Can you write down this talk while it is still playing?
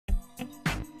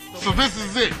So this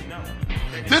is it.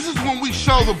 This is when we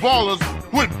show the ballers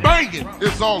what banging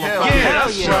is all about. Yeah,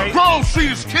 that's right. Grove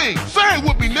Street is king. Say it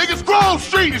with me, niggas. Grove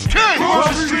Street is king.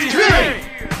 Grove Street is king.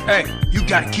 Hey, you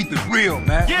gotta keep it real,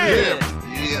 man. Yeah,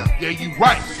 you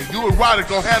right. And you and Ryder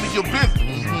gonna handle your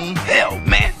business. Hell,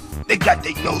 man. They got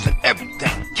their nose in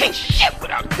everything. Can't shit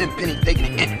without them penny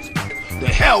taking the interest. The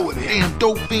hell with it. Damn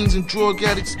dope fiends and drug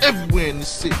addicts everywhere in the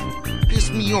city. Piss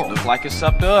me off. Looks like it's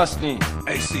up to us then.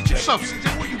 Hey, CJ. What's up,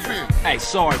 CJ? Where you been? Hey,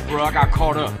 sorry, bro. I got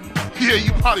caught up. Yeah,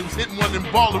 you probably was hitting one of them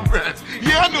baller rats.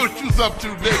 Yeah, I know what you was up to,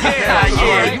 nigga.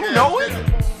 Yeah, you know it.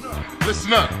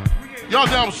 Listen up. Y'all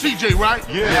down with CJ, right?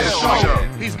 Yeah, sure.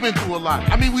 He's been through a lot.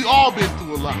 I mean, we all been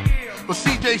through a lot. But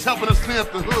CJ's helping us clean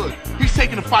up the hood. He's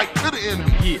taking the fight to the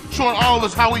enemy. Showing all of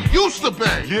us how he used to be.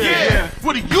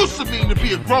 What it used to mean to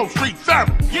be a Grove Street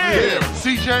family.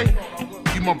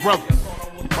 CJ, you my brother.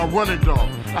 My running dog.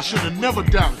 I should have never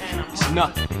doubted you. It's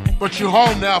nothing. But you're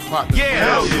home now, partner.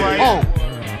 right. Home.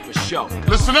 For sure.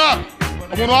 Listen up.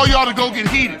 I want all y'all to go get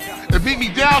heated and meet me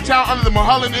downtown under the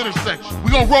Mulholland intersection.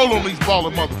 We gonna roll on these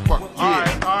baller motherfuckers. All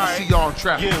right. I see y'all in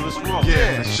traffic. Yeah, let's roll.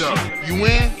 Yeah, sure. You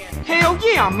in? Hell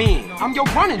yeah, I'm in. I'm your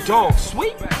running dog,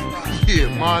 sweet. Yeah,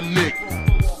 my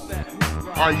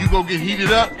nigga. All right, you go get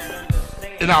heated up,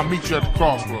 and I'll meet you at the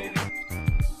crossroads.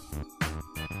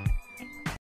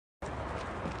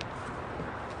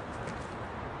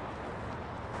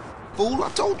 Fool, I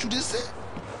told you this it.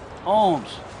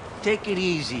 Holmes, take it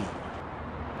easy.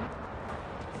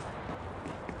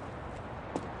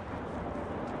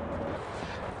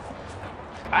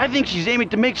 I think she's aiming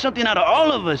to make something out of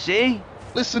all of us, eh?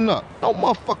 Listen up. No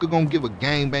motherfucker gonna give a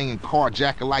gangbanging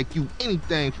carjacker like you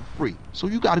anything for free. So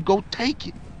you gotta go take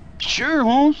it. Sure,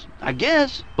 Holmes, I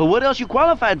guess. But what else you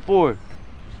qualified for?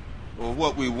 Well,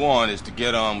 what we want is to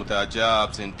get on with our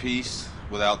jobs in peace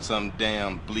without some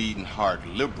damn bleeding heart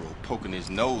liberal poking his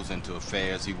nose into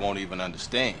affairs he won't even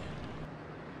understand.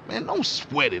 Man, don't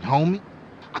sweat it, homie.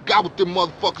 I got with them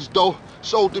motherfuckers, though.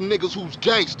 Showed them niggas who's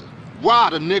gangster.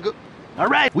 Ryder, nigga. All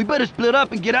right, we better split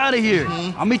up and get out of here.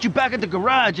 I'll meet you back at the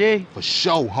garage, eh? For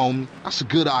sure, homie. That's a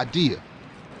good idea.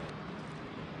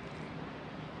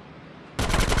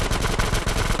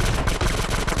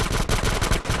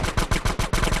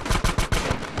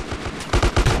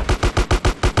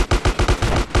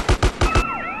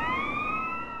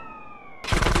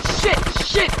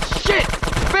 Shit!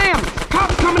 Family!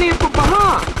 Cops coming in from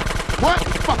behind! What?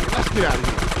 Fuck it, let's get out of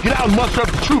here. Get out and muster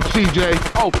up the troops,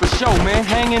 CJ. Oh, for sure, man.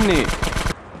 Hang in there.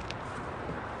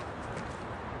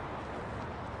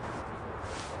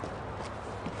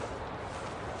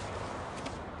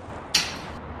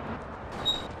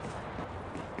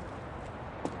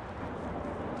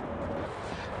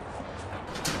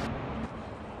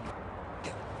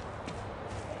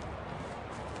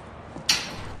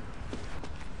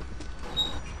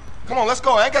 Come on, let's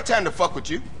go. I ain't got time to fuck with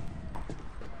you.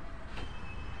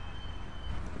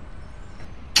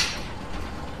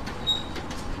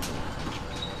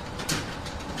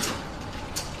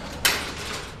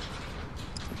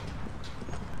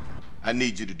 I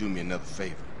need you to do me another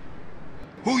favor.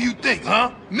 Who you think,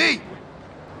 huh? Me?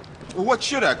 Well, what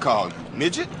should I call you,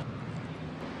 midget?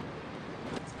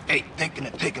 Hey, thinking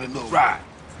of taking a little ride.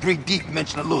 3 Deep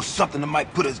mentioned a little something that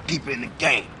might put us deeper in the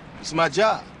game. It's my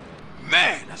job.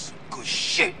 Man, that's some good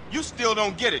shit. You still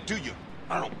don't get it, do you?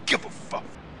 I don't give a fuck.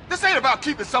 This ain't about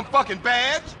keeping some fucking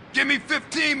badge. Give me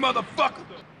 15, motherfucker.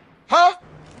 Huh?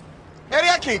 Eddie,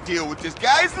 I can't deal with this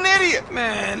guy. He's an idiot.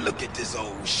 Man, look at this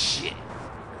old shit.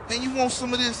 And you want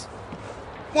some of this?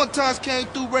 One times came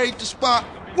through, raided the spot.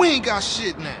 We ain't got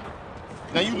shit now.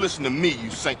 Now you listen to me, you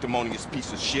sanctimonious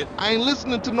piece of shit. I ain't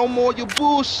listening to no more of your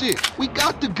bullshit. We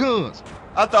got the guns.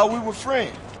 I thought we were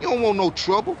friends. You don't want no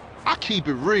trouble. I keep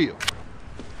it real.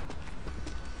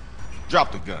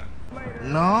 Drop the gun.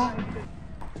 No?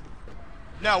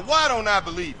 Now why don't I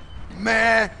believe it?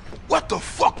 Man, what the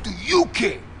fuck do you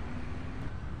care?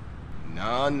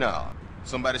 No.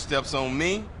 Somebody steps on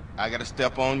me, I gotta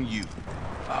step on you.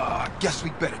 I guess we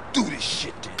better do this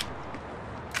shit then.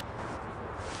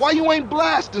 Why you ain't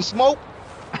blasting, Smoke?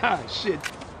 Ah, shit.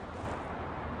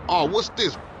 Oh, what's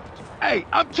this? Hey,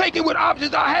 I'm taking what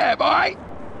options I have, all right?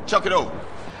 Chuck it over.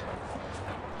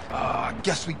 I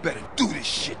guess we better do this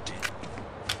shit then.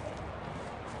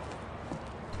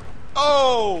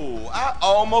 Oh, I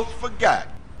almost forgot.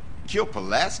 Kill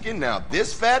Pulaski, now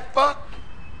this fat fuck?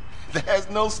 There's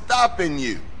no stopping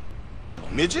you.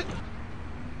 Midget?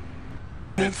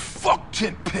 And fuck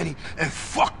Tenpenny and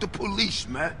fuck the police,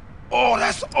 man. Oh,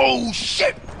 that's old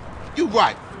shit. You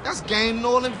right. That's game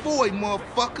null and void,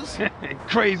 motherfuckers.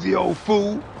 Crazy old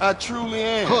fool. I truly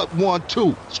am. Cut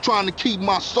 1-2. It's trying to keep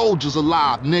my soldiers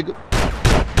alive, nigga.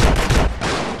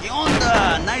 ¿Qué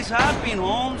onda? Nice hopping,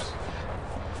 Holmes.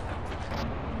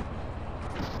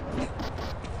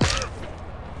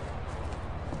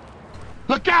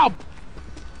 Look out!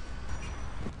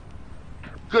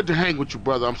 Good to hang with you,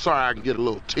 brother. I'm sorry I can get a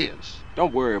little tense.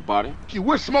 Don't worry about it.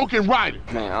 We're smoking Ryder.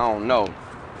 Man, I don't know.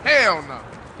 Hell no.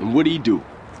 And what'd he do?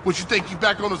 What, you think you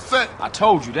back on the set? I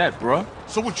told you that, bruh.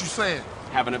 So what you saying?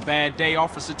 Having a bad day,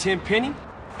 Officer Tenpenny?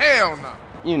 Hell no.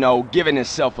 You know, giving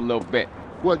himself a little bit.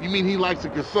 What, you mean he likes to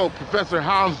consult Professor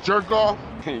Hound's jerk-off?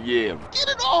 Yeah. Get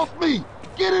it off me!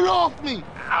 Get it off me!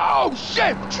 Oh,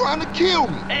 shit! Trying to kill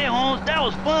me! Hey, Holmes, that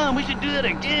was fun. We should do that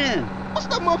again. What's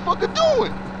that motherfucker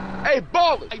doing? Hey,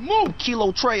 ballers! Hey, move!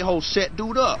 Kilo Trejo set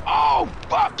dude up. Oh,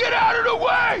 fuck! Get out of the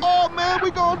way! Oh, man,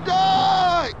 we gonna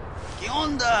die! ¿Qué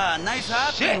onda? Nice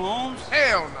hopping, Holmes.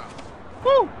 Hell no.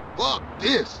 Woo! Fuck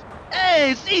this!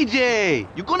 Hey, CJ!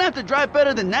 You're gonna have to drive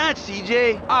better than that,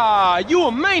 CJ. Ah, you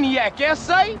a maniac,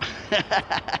 S.A.?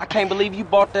 I can't believe you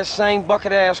bought that same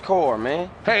bucket-ass car, man.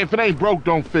 Hey, if it ain't broke,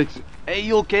 don't fix it. Hey,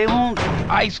 you okay, Holmes?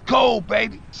 Ice cold,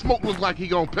 baby. Smoke looks like he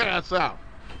gonna pass out.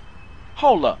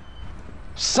 Hold up.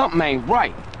 Something ain't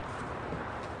right.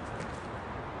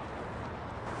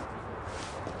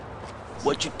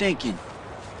 What you thinking?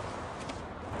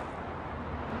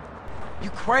 You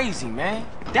crazy, man.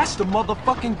 That's the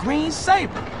motherfucking green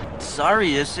Sabre.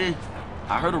 Sorry, Issy.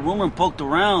 I heard a rumor and poked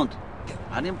around.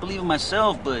 I didn't believe it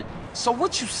myself, but... So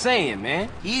what you saying, man?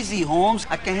 Easy, Holmes.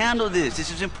 I can handle this. This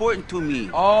is important to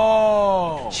me.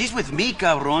 Oh. She's with me,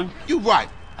 cabron. You right.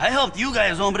 I helped you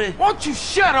guys, hombre. Won't you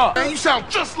shut up? Man, you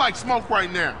sound just like Smoke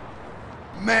right now.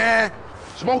 Man,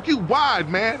 Smoke, you wide,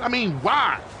 man. I mean,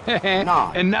 wide.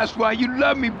 Nah. And that's why you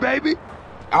love me, baby.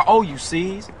 I owe you,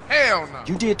 C's. Hell no.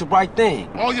 You did the right thing.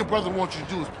 All your brother wants you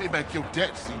to do is pay back your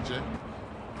debt, CJ.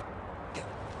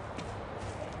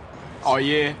 Oh,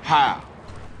 yeah? How?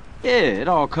 Yeah, it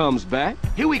all comes back.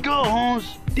 Here we go,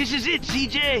 Holmes. This is it,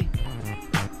 CJ.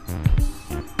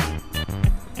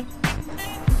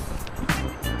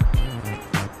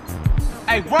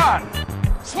 Hey, Ryder!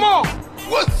 Smoke!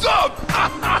 What's up?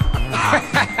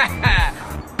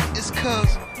 It's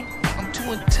cause I'm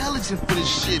too intelligent for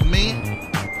this shit, man.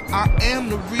 I am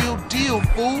the real deal,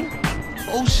 fool.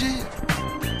 Oh shit.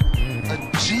 A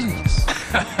genius.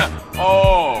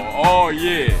 Oh,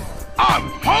 yeah. I'm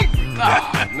hungry.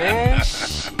 Ah, man.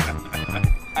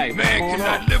 Hey, Man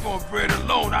cannot live on bread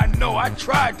alone. I know. I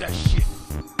tried that shit.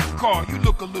 Carl, you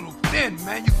look a little thin,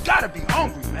 man. You gotta be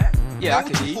hungry, man. Yeah, I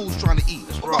What can you eat. fools trying to eat?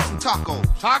 What about some tacos?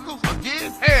 Tacos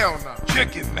again? Hell no.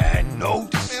 Chicken, man. No Man, I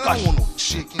don't discussion. want no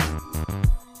chicken.